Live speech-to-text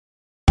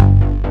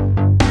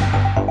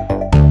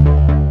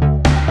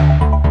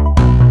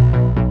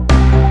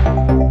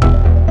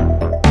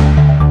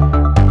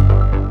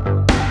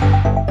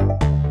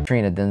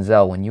Katrina,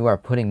 Denzel, when you are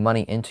putting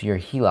money into your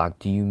HELOC,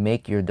 do you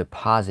make your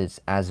deposits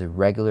as a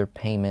regular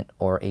payment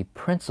or a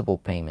principal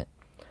payment?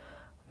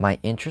 My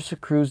interest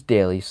accrues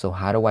daily, so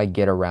how do I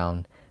get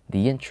around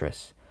the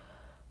interest?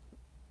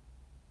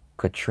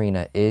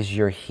 Katrina, is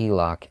your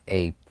HELOC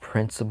a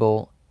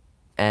principal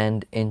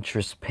and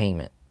interest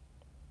payment?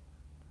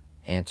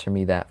 Answer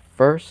me that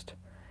first.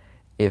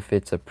 If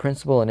it's a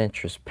principal and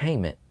interest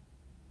payment,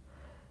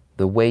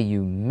 the way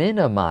you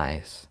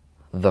minimize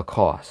the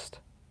cost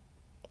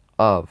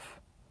of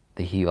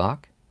the HELOC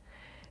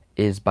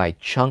is by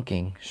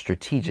chunking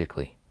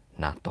strategically,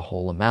 not the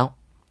whole amount,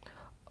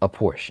 a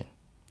portion,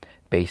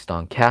 based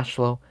on cash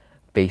flow,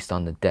 based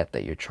on the debt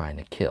that you're trying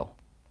to kill.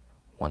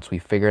 Once we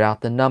figured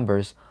out the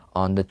numbers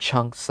on the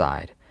chunk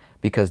side,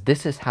 because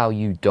this is how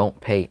you don't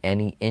pay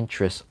any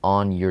interest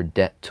on your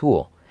debt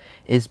tool,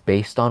 is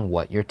based on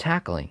what you're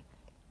tackling.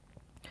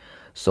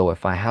 So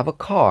if I have a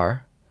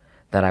car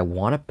that I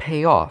want to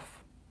pay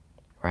off,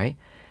 right?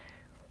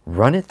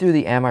 Run it through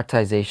the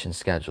amortization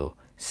schedule.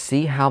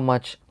 See how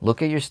much,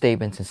 look at your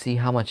statements and see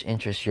how much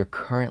interest you're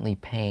currently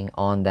paying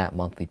on that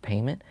monthly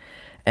payment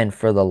and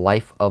for the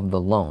life of the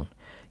loan.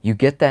 You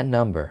get that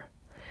number.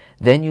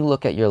 Then you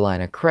look at your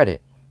line of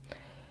credit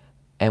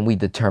and we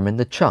determine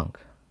the chunk.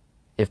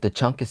 If the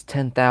chunk is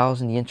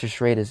 $10,000, the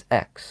interest rate is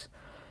X.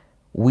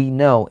 We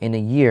know in a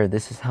year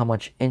this is how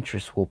much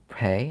interest we'll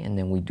pay, and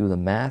then we do the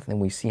math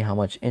and we see how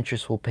much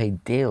interest we'll pay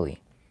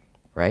daily,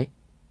 right?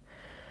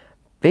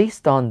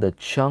 Based on the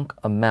chunk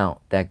amount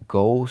that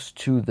goes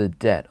to the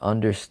debt,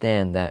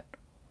 understand that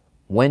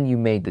when you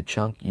made the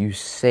chunk, you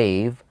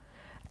save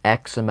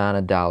X amount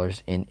of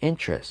dollars in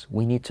interest.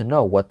 We need to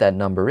know what that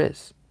number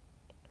is,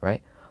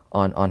 right?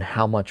 On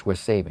how much we're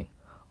saving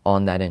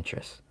on that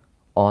interest,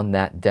 on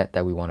that debt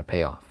that we want to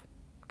pay off,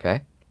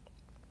 okay?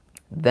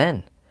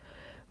 Then,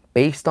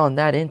 based on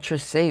that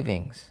interest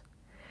savings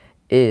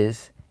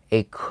is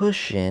a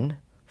cushion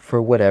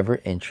for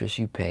whatever interest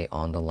you pay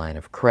on the line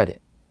of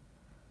credit.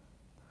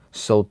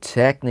 So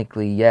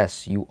technically,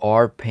 yes, you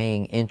are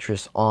paying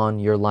interest on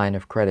your line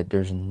of credit.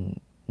 There's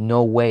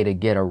no way to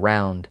get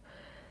around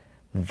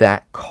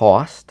that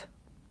cost.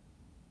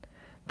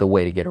 The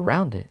way to get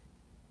around it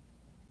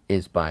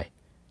is by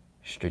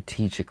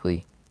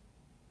strategically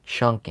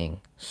chunking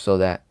so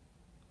that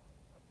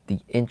the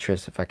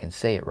interest, if I can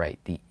say it right,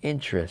 the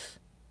interest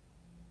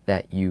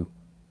that you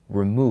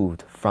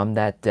removed from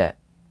that debt,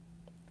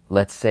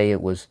 let's say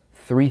it was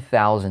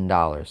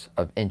 $3,000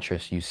 of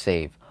interest you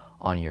save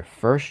on your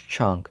first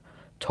chunk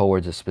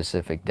towards a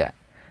specific debt.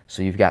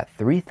 So you've got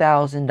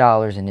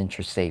 $3,000 in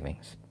interest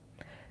savings.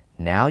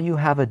 Now you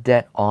have a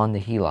debt on the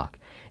HELOC.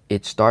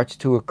 It starts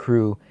to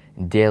accrue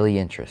daily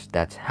interest.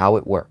 That's how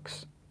it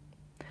works.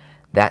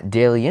 That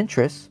daily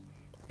interest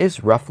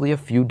is roughly a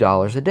few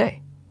dollars a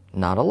day,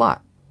 not a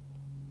lot.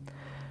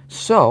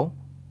 So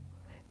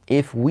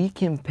if we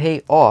can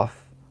pay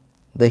off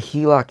the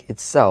HELOC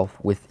itself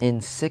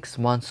within 6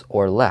 months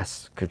or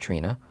less,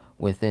 Katrina,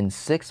 within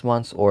 6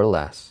 months or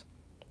less,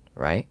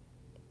 right?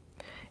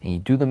 And you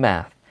do the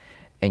math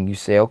and you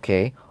say,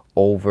 okay,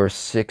 over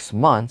 6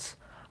 months,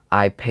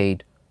 I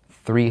paid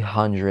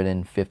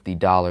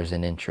 $350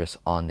 in interest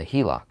on the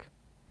HELOC.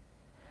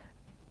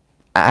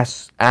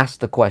 Ask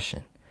the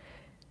question,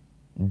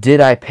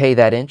 did I pay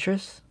that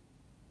interest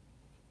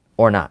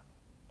or not?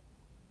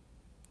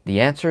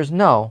 The answer is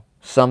no.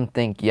 Some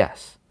think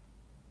yes.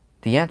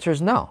 The answer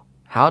is no.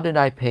 How did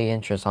I pay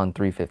interest on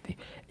 $350?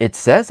 It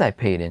says I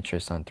paid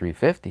interest on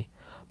 $350,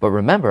 but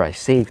remember I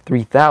saved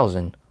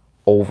 $3,000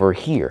 over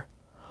here,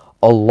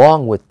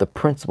 along with the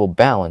principal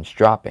balance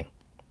dropping,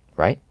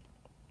 right?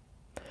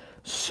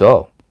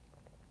 So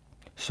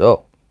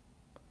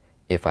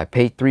if I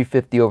paid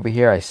 $350 over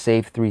here, I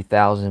saved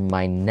 $3,000.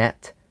 My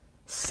net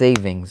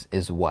savings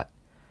is what?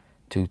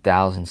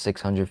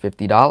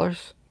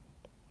 $2,650.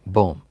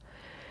 Boom.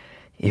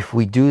 If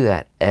we do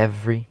that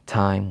every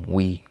time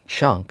we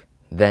chunk,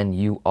 then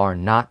you are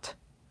not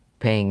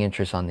paying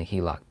interest on the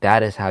HELOC.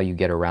 That is how you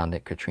get around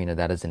it, Katrina.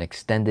 That is an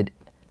extended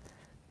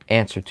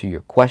answer to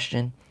your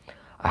question.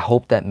 I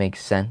hope that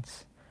makes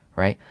sense,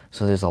 right?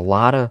 So there's a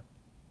lot of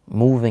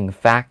moving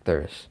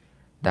factors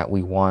that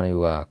we want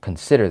to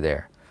consider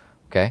there,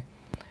 okay?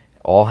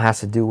 It all has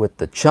to do with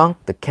the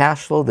chunk, the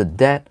cash flow, the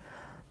debt,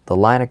 the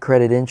line of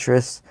credit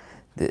interest,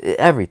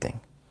 everything.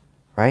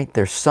 Right?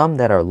 There's some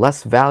that are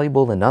less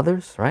valuable than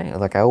others, right?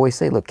 Like I always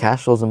say, look,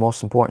 cash flow is the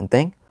most important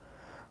thing.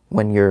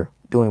 When you're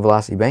doing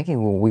velocity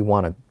banking, we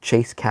want to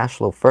chase cash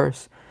flow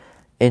first,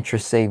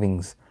 interest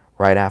savings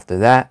right after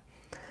that.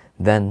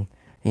 Then,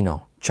 you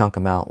know, chunk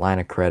them out, line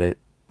of credit,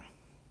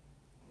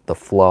 the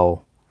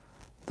flow,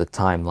 the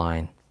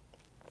timeline.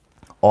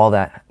 All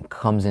that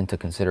comes into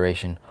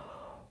consideration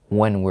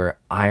when we're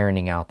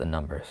ironing out the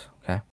numbers, okay?